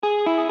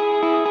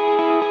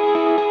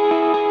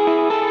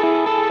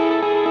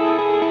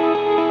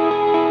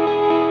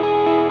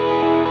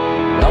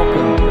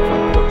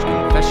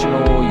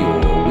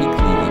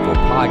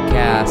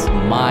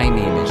My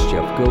name is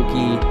Jeff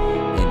Goki,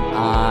 and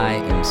I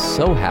am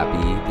so happy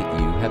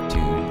that you have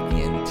tuned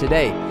in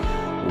today.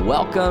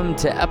 Welcome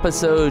to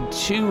episode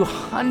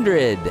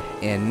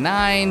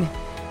 209,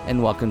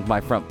 and welcome to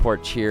my front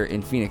porch here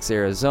in Phoenix,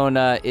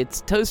 Arizona.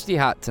 It's toasty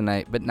hot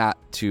tonight, but not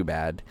too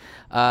bad.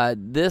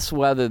 This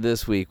weather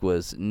this week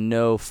was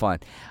no fun.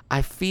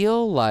 I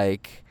feel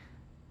like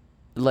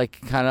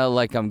kind of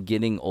like I'm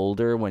getting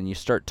older. When you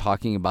start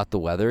talking about the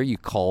weather, you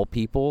call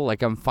people.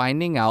 Like, I'm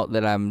finding out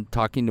that I'm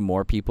talking to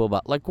more people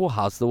about, like, well,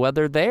 how's the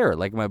weather there?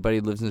 Like, my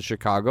buddy lives in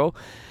Chicago.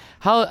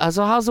 How's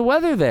the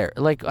weather there?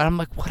 Like, I'm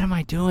like, what am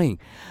I doing?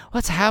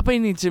 What's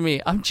happening to me?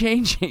 I'm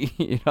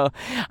changing.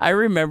 I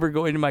remember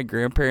going to my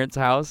grandparents'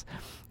 house,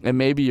 and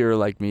maybe you're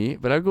like me,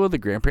 but I go with the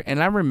grandparents,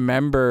 and I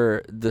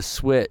remember the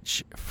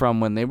switch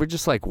from when they would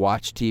just like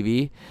watch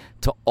TV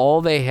to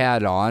all they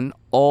had on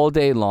all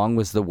day long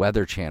was the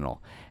Weather Channel.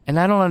 And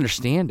I don't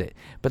understand it.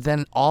 But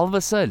then all of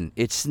a sudden,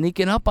 it's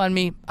sneaking up on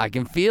me. I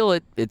can feel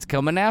it. It's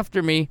coming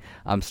after me.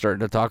 I'm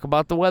starting to talk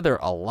about the weather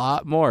a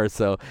lot more.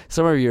 So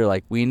some of you are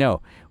like, we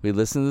know. We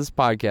listen to this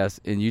podcast,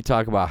 and you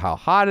talk about how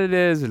hot it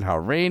is and how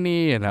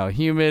rainy and how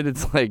humid.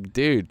 It's like,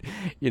 dude,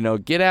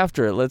 get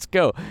after it. Let's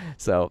go.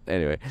 So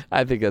anyway,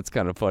 I think that's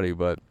kind of funny.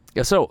 But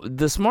so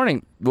this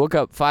morning, woke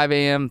up 5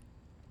 a.m.,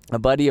 a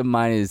buddy of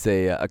mine is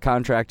a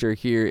contractor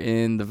here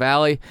in the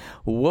valley.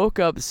 Woke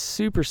up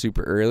super,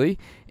 super early,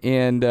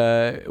 and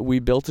we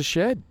built a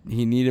shed.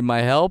 He needed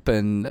my help,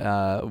 and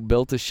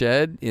built a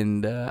shed,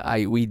 and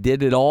we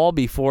did it all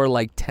before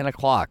like 10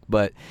 o'clock,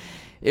 but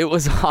it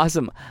was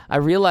awesome. I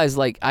realized,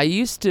 like, I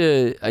used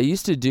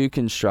to do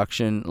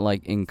construction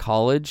like in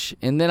college,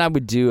 and then I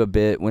would do a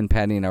bit when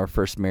Patty and I were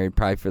first married,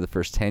 probably for the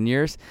first 10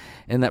 years,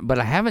 but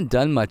I haven't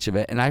done much of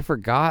it, and I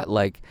forgot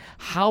like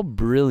how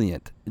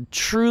brilliant,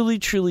 truly,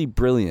 truly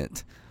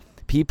brilliant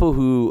people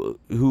who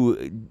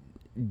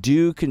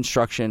do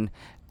construction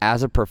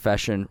as a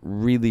profession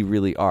really,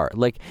 really are.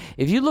 Like,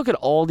 if you look at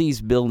all these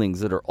buildings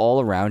that are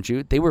all around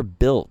you, they were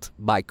built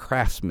by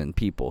craftsmen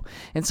people.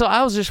 And so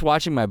I was just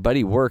watching my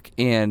buddy work,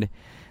 and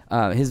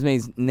his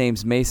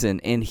name's Mason,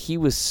 and he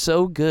was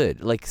so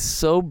good, like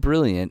so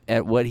brilliant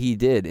at what he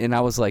did. And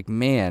I was like,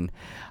 man,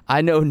 I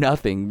know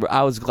nothing.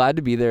 I was glad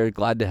to be there,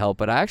 glad to help,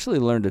 but I actually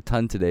learned a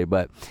ton today.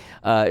 But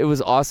it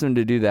was awesome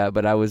to do that.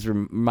 But I was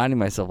reminding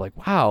myself,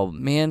 like, wow,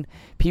 man,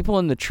 people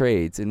in the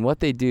trades and what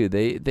they do,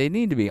 they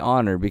need to be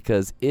honored,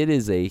 because it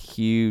is a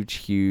huge,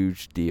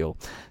 huge deal.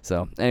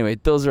 So anyway,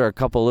 those are a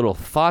couple little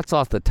thoughts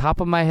off the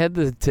top of my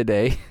head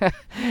today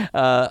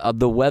of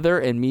the weather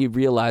and me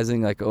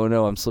realizing, like, oh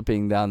no, I'm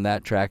slipping down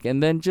that track.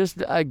 And then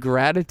just a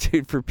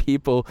gratitude for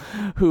people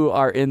who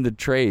are in the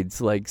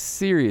trades. Like,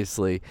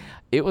 seriously,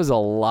 it was a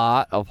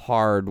lot of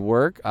hard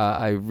work.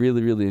 I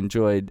really, really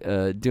enjoyed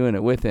doing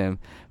it with him,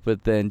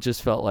 but then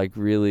just felt like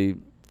really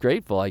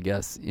grateful, I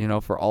guess,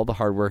 for all the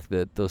hard work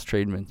that those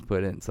tradesmen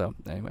put in. So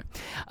anyway,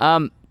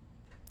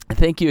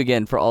 thank you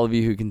again for all of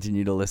you who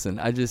continue to listen.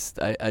 I just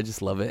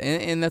love it,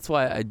 and that's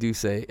why I do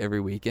say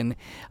every week. And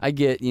I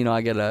get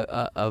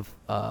a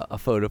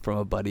photo from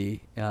a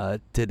buddy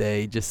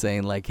today, just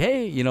saying like,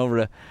 hey,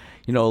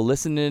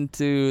 listening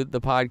to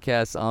the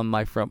podcast on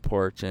my front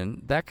porch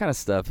and that kind of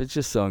stuff. It's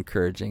just so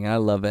encouraging. I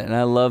love it. And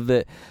I love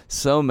that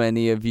so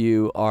many of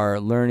you are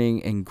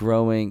learning and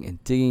growing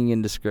and digging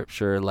into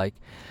scripture. Like,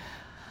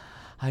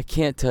 I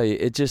can't tell you.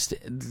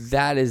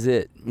 That is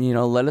it.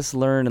 Let us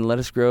learn and let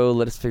us grow.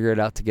 Let us figure it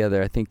out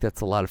together. I think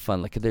that's a lot of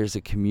fun. Like, there's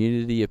a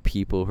community of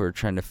people who are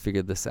trying to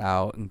figure this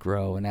out and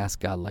grow and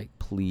ask God, like,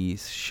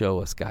 please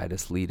show us, guide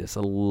us, lead us.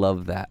 I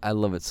love that. I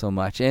love it so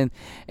much. And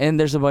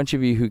there's a bunch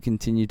of you who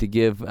continue to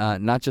give,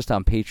 not just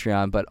on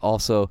Patreon, but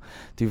also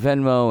through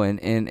Venmo.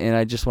 And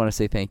I just want to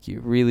say thank you.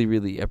 Really,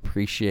 really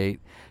appreciate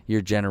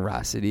your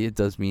generosity. It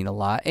does mean a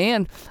lot.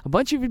 And a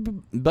bunch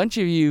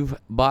of you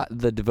bought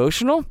the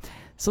devotional.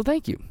 So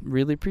thank you.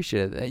 Really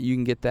appreciate it. You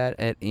can get that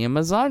at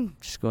Amazon.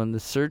 Just go in the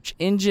search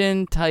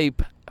engine,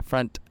 type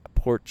Front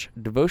Porch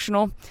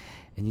Devotional,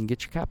 and you can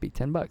get your copy,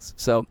 $10.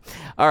 So,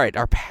 all right,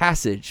 our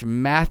passage,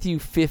 Matthew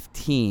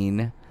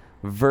 15,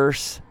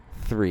 verse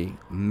 3.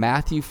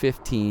 Matthew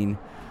 15,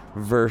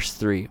 verse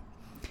 3.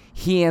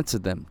 He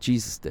answered them,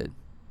 Jesus did,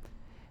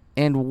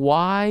 "And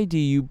why do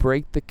you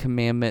break the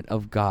commandment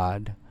of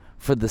God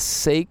for the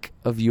sake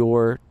of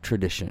your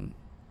tradition?"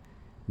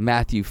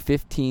 Matthew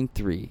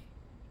 15:3.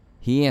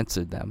 He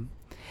answered them,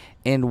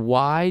 "And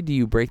why do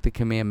you break the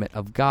commandment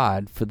of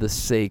God for the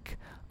sake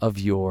of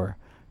your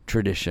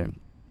tradition?"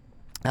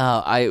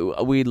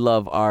 We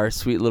love our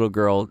sweet little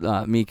girl,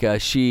 Mika.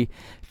 She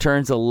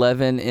turns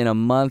 11 in a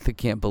month. I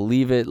can't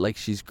believe it. Like,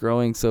 she's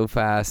growing so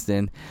fast,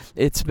 and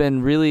it's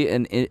been really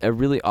a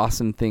really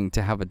awesome thing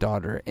to have a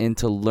daughter and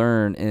to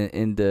learn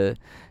and to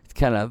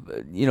kind of,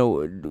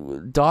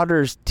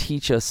 daughters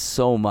teach us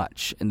so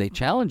much, and they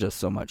challenge us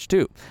so much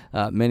too.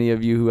 Many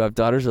of you who have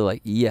daughters are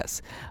like,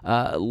 yes,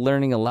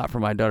 learning a lot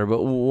from my daughter.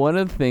 But one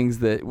of the things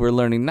that we're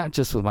learning, not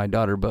just with my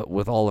daughter, but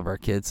with all of our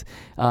kids,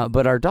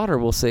 but our daughter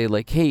will say,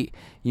 like, hey,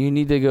 you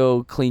need to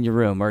go clean your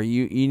room, or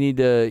you need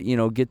to,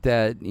 get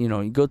that,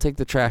 go take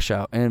the trash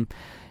out.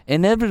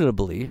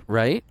 inevitably,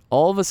 right?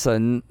 All of a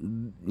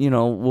sudden,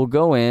 we'll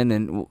go in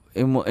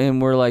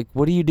and we're like,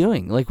 what are you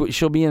doing? Like,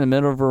 she'll be in the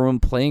middle of her room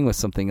playing with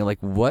something. And like,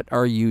 what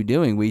are you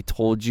doing? We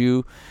told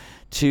you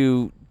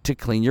to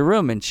clean your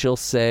room. And she'll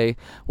say,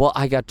 well,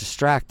 I got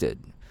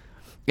distracted.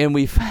 And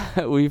we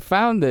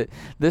found that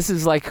this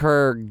is like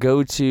her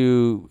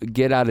go-to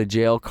get out of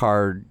jail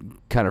card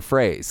kind of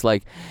phrase.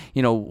 Like,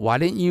 why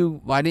didn't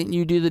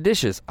you do the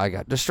dishes? I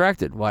got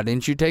distracted. Why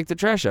didn't you take the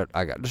trash out?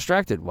 I got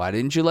distracted. Why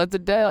didn't you let the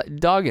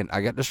dog in?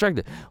 I got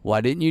distracted. Why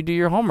didn't you do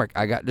your homework?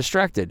 I got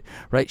distracted.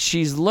 Right?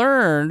 She's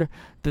learned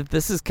that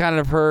this is kind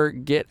of her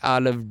get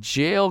out of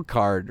jail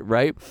card,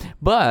 right?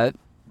 But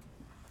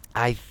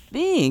I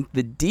think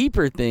the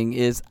deeper thing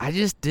is I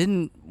just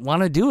didn't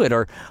want to do it,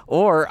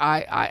 or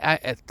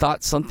I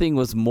thought something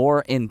was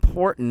more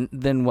important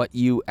than what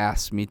you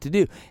asked me to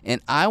do, and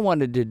I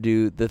wanted to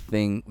do the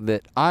thing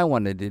that I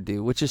wanted to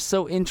do, which is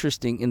so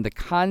interesting in the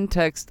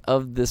context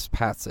of this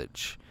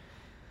passage.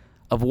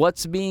 Of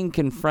what's being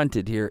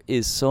confronted here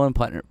is so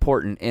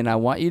important, and I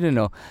want you to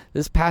know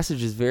this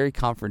passage is very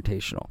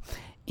confrontational,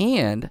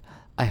 and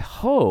I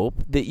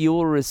hope that you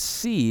will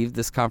receive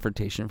this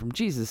confrontation from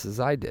Jesus as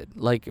I did,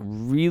 like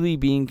really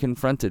being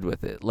confronted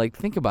with it. Like,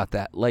 think about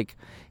that. Like,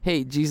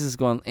 hey, Jesus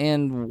going,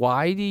 and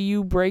why do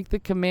you break the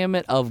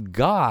commandment of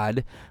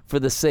God for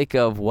the sake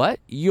of what?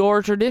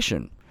 Your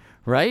tradition,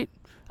 right?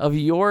 Of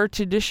your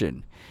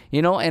tradition.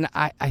 And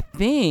I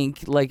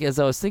think, like, as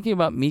I was thinking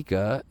about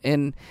Mika,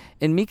 and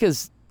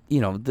Mika's,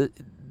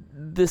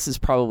 this is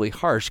probably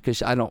harsh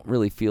because I don't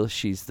really feel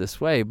she's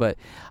this way, but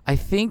I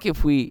think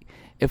if we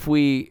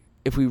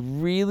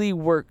really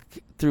work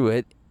through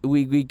it,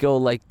 we go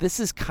like, this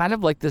is kind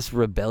of like this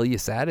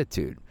rebellious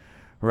attitude,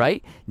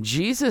 right?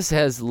 Jesus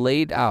has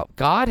laid out,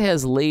 God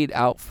has laid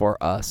out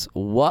for us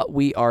what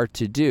we are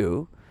to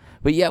do,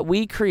 but yet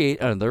we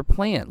create another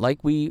plan. Like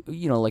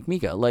like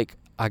Mika, like,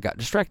 I got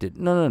distracted.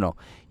 No.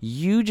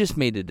 You just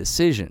made a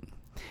decision.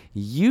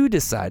 You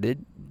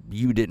decided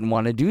you didn't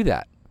want to do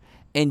that,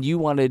 and you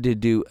wanted to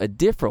do a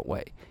different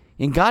way.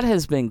 And God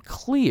has been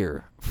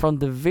clear from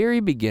the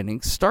very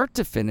beginning, start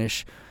to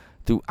finish,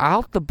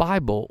 throughout the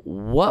Bible,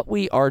 what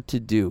we are to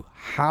do,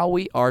 how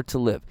we are to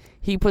live.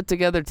 He put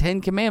together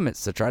 10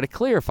 commandments to try to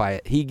clarify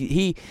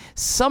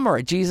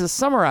it. Jesus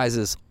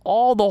summarizes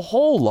the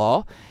whole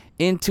law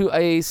into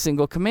a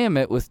single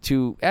commandment with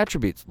 2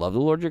 attributes. Love the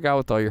Lord your God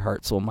with all your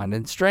heart, soul, mind,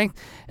 and strength,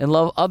 and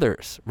love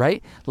others,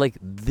 right? Like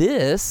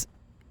this,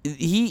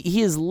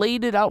 he has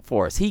laid it out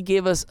for us. He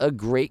gave us a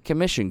great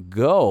commission.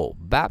 Go,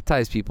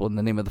 baptize people in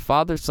the name of the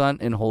Father, Son,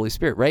 and Holy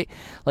Spirit, right?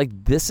 Like,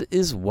 this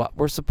is what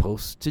we're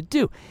supposed to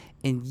do.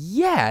 And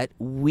yet,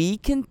 we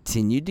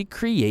continue to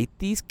create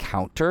these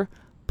counter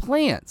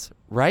plans,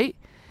 right?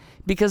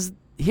 Because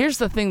here's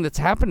the thing that's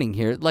happening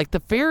here. Like, the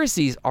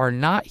Pharisees are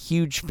not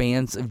huge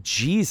fans of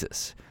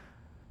Jesus.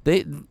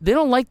 They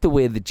don't like the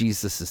way that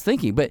Jesus is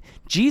thinking, but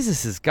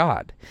Jesus is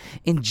God.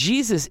 And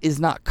Jesus is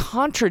not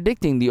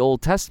contradicting the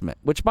Old Testament,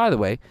 which, by the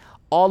way,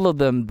 all of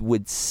them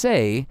would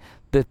say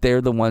that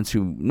they're the ones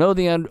who know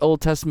the Old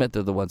Testament.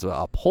 They're the ones who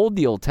uphold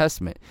the Old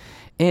Testament.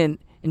 And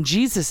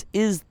Jesus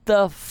is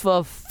the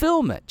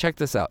fulfillment, check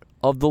this out,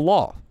 of the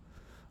law,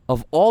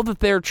 of all that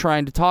they're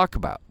trying to talk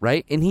about,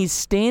 right? And he's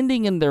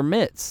standing in their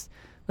midst.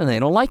 And they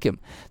don't like him.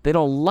 They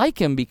don't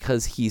like him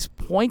because he's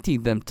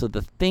pointing them to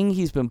the thing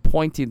he's been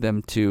pointing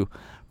them to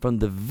from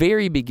the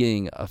very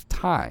beginning of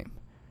time,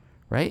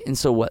 right? And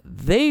so what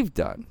they've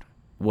done,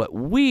 what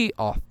we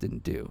often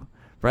do,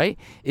 right,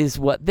 is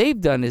what they've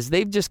done is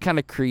they've just kind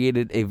of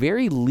created a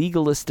very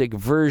legalistic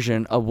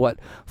version of what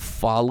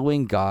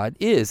following God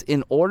is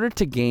in order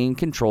to gain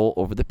control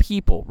over the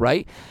people,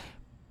 right?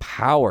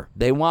 Power.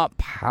 They want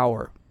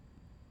power,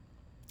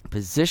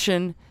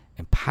 position,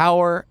 and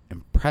power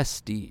and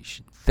prestige.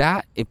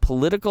 That a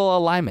political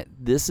alignment.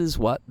 This is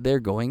what they're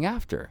going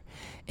after.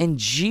 And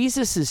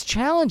Jesus is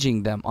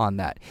challenging them on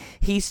that.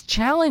 He's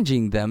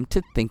challenging them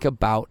to think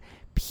about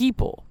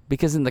people.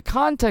 Because in the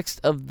context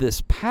of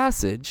this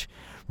passage,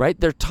 right,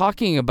 they're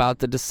talking about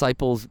the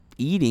disciples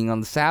eating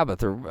on the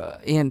Sabbath.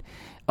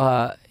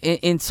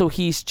 And so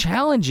he's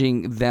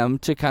challenging them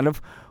to kind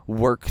of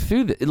work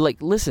through that.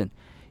 Like, listen,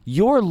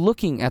 you're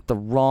looking at the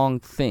wrong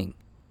thing.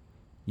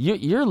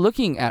 You're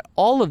looking at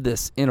all of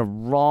this in a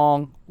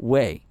wrong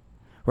way,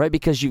 right?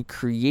 Because you've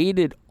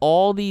created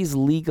all these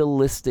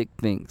legalistic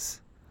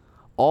things,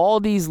 all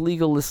these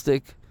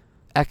legalistic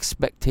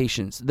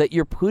expectations that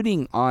you're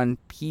putting on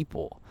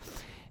people.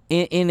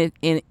 And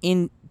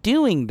in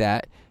doing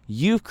that,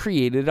 you've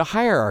created a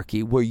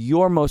hierarchy where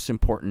you're most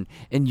important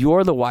and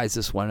you're the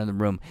wisest one in the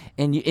room.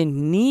 And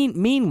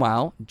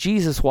meanwhile,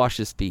 Jesus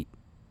washes feet.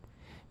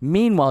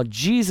 Meanwhile,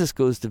 Jesus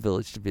goes to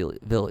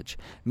village.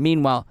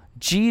 Meanwhile,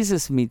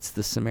 Jesus meets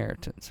the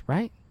Samaritans,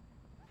 right?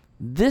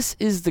 This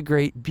is the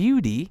great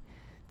beauty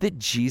that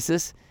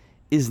Jesus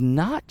is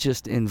not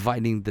just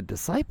inviting the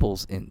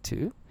disciples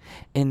into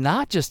and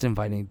not just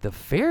inviting the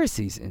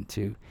Pharisees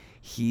into,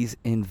 he's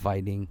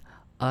inviting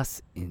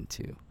us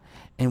into.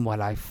 And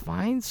what I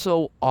find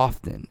so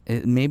often,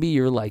 maybe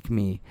you're like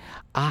me,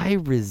 I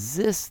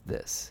resist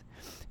this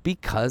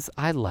because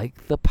I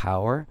like the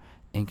power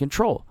and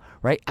control,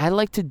 right? I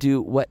like to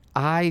do what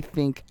I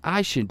think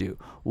I should do,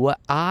 what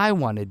I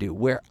want to do,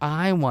 where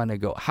I want to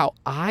go, how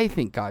I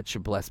think God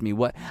should bless me,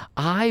 what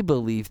I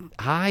believe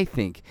I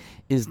think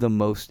is the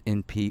most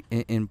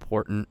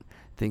important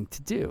thing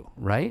to do,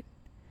 right?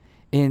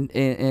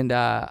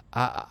 I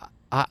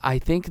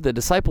think the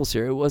disciples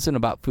here, it wasn't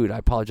about food. I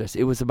apologize.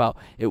 It was about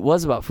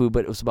food,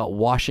 but it was about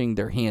washing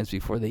their hands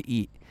before they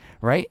eat,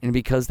 right? And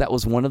because that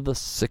was one of the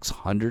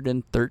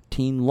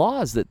 613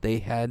 laws that they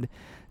had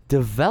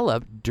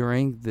developed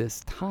during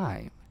this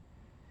time.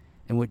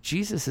 And what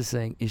Jesus is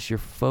saying is your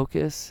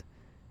focus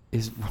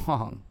is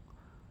wrong,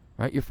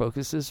 right? Your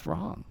focus is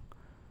wrong.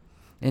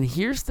 And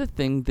here's the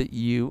thing that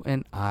you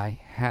and I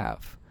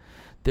have.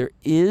 There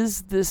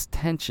is this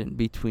tension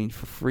between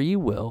free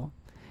will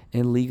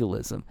and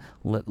legalism.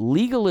 What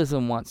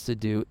legalism wants to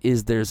do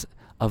is there's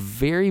a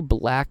very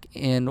black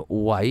and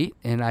white,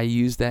 and I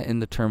use that in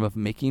the term of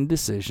making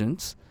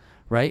decisions,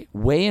 right?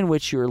 Way in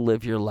which you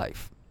live your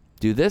life.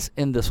 Do this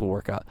and this will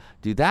work out.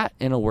 Do that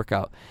and it'll work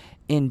out.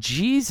 And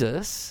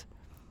Jesus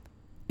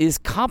is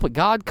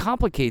God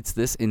complicates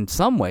this in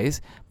some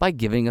ways by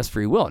giving us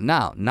free will.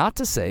 Now, not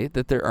to say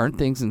that there aren't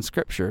things in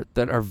Scripture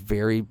that are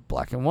very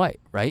black and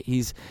white, right?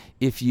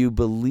 If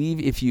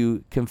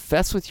you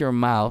confess with your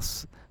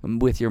mouth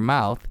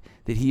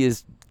that He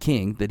is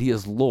King, that He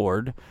is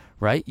Lord,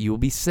 right? You will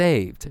be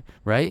saved,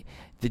 right?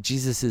 That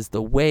Jesus is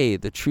the way,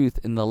 the truth,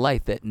 and the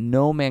life, that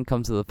no man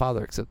comes to the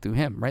Father except through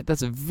Him, right?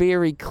 That's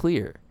very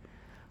clear.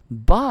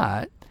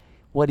 But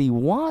what He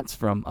wants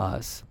from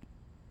us,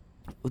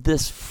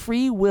 this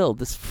free will,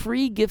 this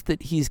free gift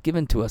that He's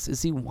given to us,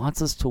 is He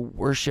wants us to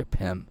worship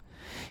Him.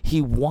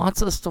 He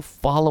wants us to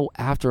follow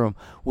after Him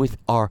with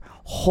our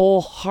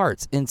whole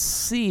hearts. And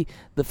see,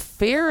 the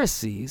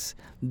Pharisees,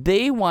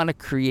 they want to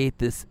create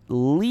this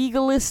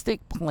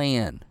legalistic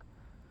plan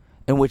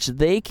in which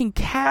they can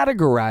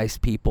categorize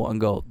people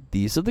and go,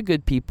 these are the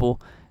good people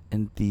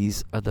and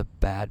these are the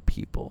bad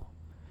people.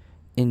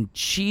 And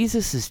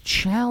Jesus is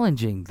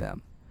challenging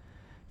them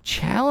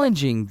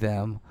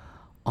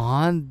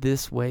on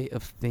this way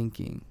of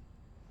thinking.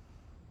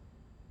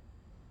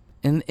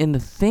 And the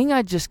thing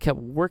I just kept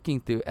working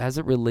through as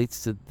it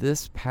relates to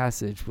this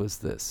passage was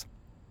this.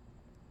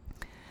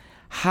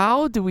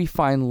 How do we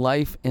find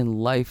life and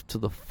life to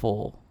the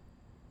full?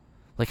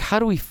 Like, how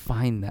do we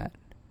find that?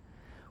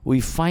 We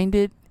find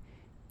it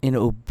in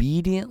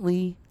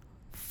obediently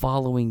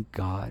following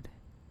God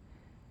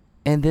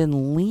and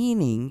then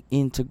leaning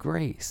into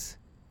grace.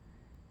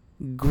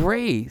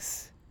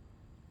 Grace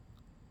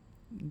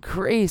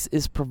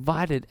is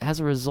provided as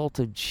a result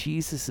of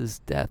Jesus'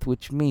 death,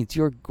 which means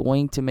you're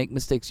going to make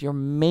mistakes. You're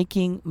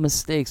making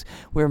mistakes.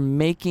 We're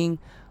making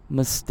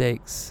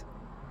mistakes.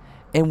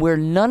 And where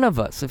none of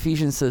us,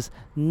 Ephesians says,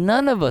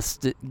 none of us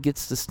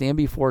gets to stand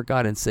before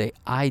God and say,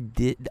 I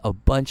did a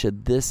bunch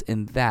of this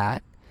and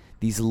that,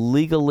 these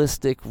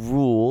legalistic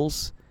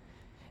rules,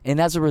 and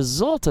as a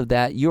result of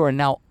that, you are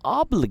now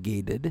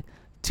obligated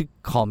to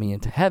call me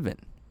into heaven.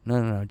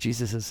 No.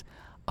 Jesus says,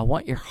 I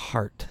want your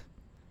heart.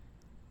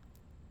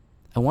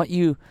 I want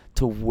you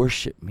to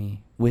worship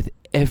me with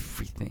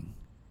everything.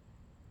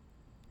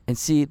 And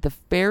see, the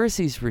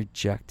Pharisees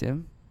reject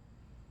Him.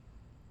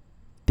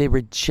 They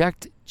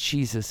reject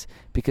Jesus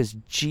because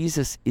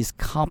Jesus is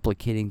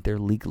complicating their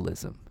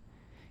legalism.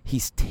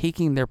 He's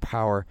taking their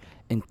power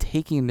and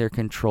taking their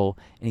control,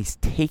 and He's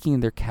taking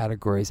their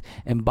categories.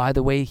 And by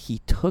the way, He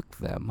took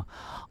them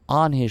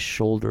on His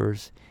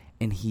shoulders,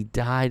 and He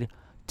died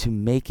to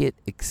make it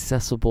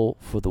accessible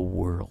for the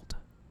world,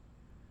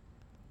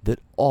 that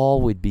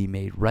all would be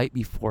made right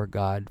before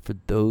God for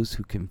those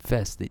who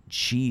confess that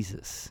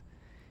Jesus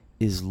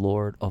is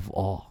Lord of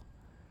all.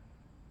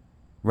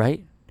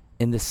 Right?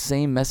 And the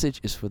same message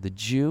is for the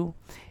Jew,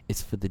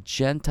 it's for the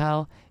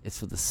Gentile, it's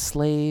for the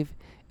slave,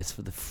 it's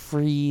for the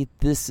free.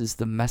 This is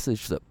the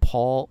message that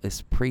Paul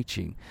is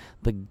preaching.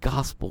 The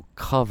gospel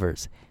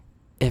covers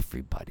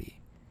everybody.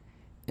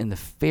 And the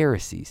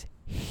Pharisees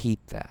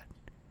hate that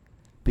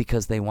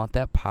because they want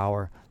that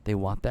power, they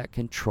want that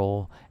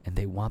control, and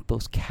they want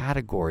those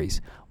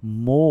categories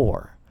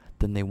more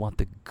than they want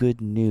the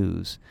good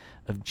news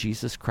of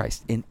Jesus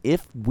Christ. And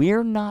if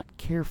we're not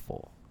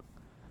careful,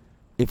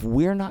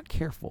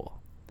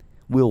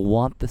 we'll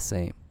want the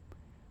same.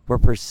 We're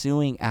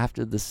pursuing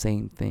after the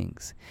same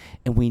things.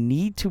 And we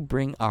need to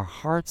bring our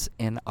hearts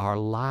and our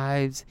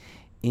lives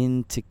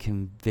into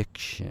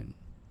conviction,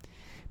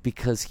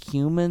 because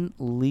human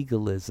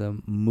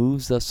legalism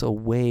moves us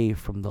away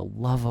from the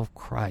love of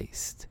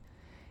Christ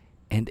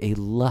and a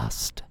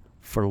lust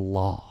for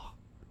law.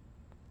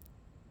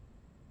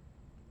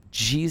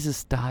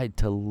 Jesus died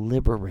to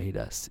liberate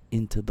us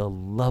into the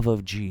love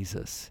of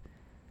Jesus.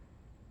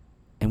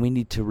 And we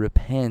need to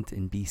repent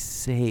and be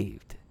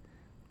saved.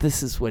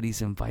 This is what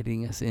He's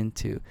inviting us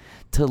into,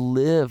 to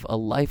live a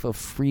life of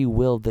free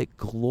will that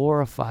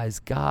glorifies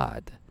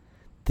God.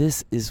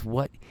 This is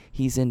what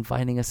He's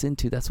inviting us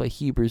into. That's why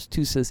Hebrews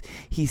 2 says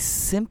He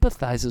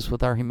sympathizes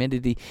with our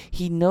humanity.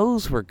 He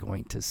knows we're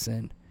going to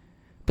sin.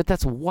 But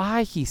that's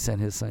why He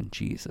sent His Son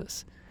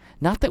Jesus,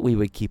 Not that we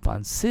would keep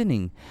on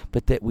sinning,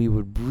 but that we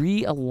would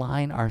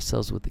realign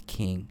ourselves with the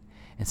King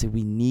and say,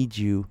 we need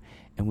you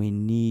and we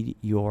need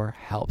your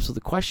help. So the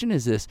question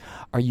is this: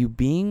 are you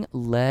being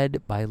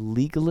led by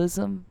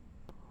legalism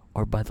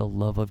or by the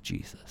love of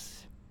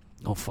Jesus?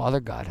 Oh, Father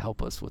God,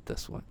 help us with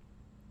this one.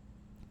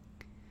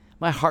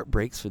 My heart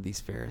breaks for these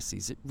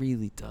Pharisees. It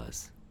really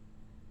does.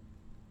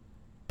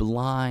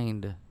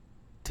 Blind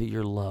to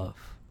your love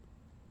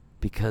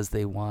because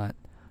they want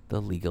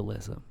the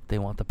legalism. They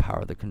want the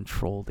power to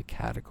control the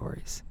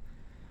categories.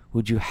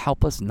 Would you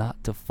help us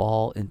not to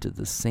fall into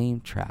the same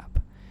trap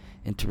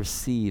and to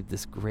receive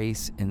this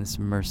grace and this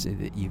mercy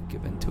that you've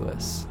given to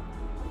us?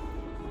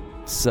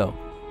 So,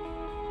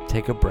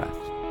 take a breath,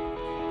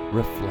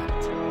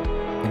 reflect,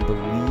 and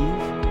believe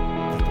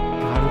that the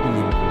God of the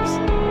universe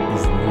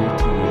is near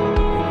to you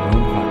in your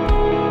own heart.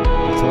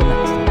 Until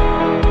next time.